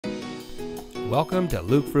Welcome to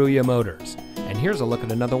Luke Fruia Motors, and here's a look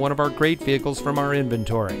at another one of our great vehicles from our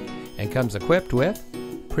inventory, and comes equipped with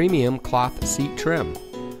premium cloth seat trim,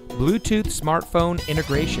 Bluetooth smartphone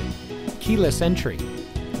integration, keyless entry,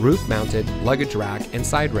 roof-mounted luggage rack and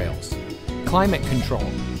side rails, climate control,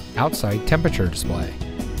 outside temperature display,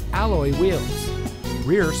 alloy wheels,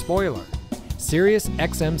 rear spoiler, Sirius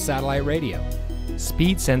XM satellite radio,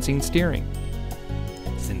 speed sensing steering.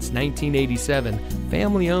 Since 1987,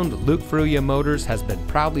 family-owned Luke Fruia Motors has been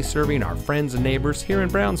proudly serving our friends and neighbors here in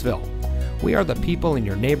Brownsville. We are the people in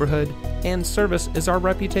your neighborhood, and service is our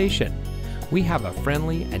reputation. We have a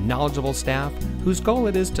friendly and knowledgeable staff whose goal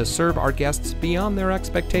it is to serve our guests beyond their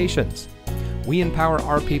expectations. We empower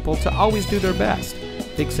our people to always do their best,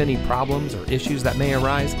 fix any problems or issues that may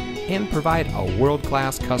arise, and provide a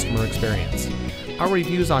world-class customer experience. Our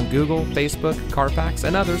reviews on Google, Facebook, Carfax,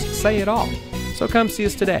 and others say it all. So come see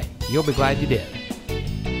us today. You'll be glad you did.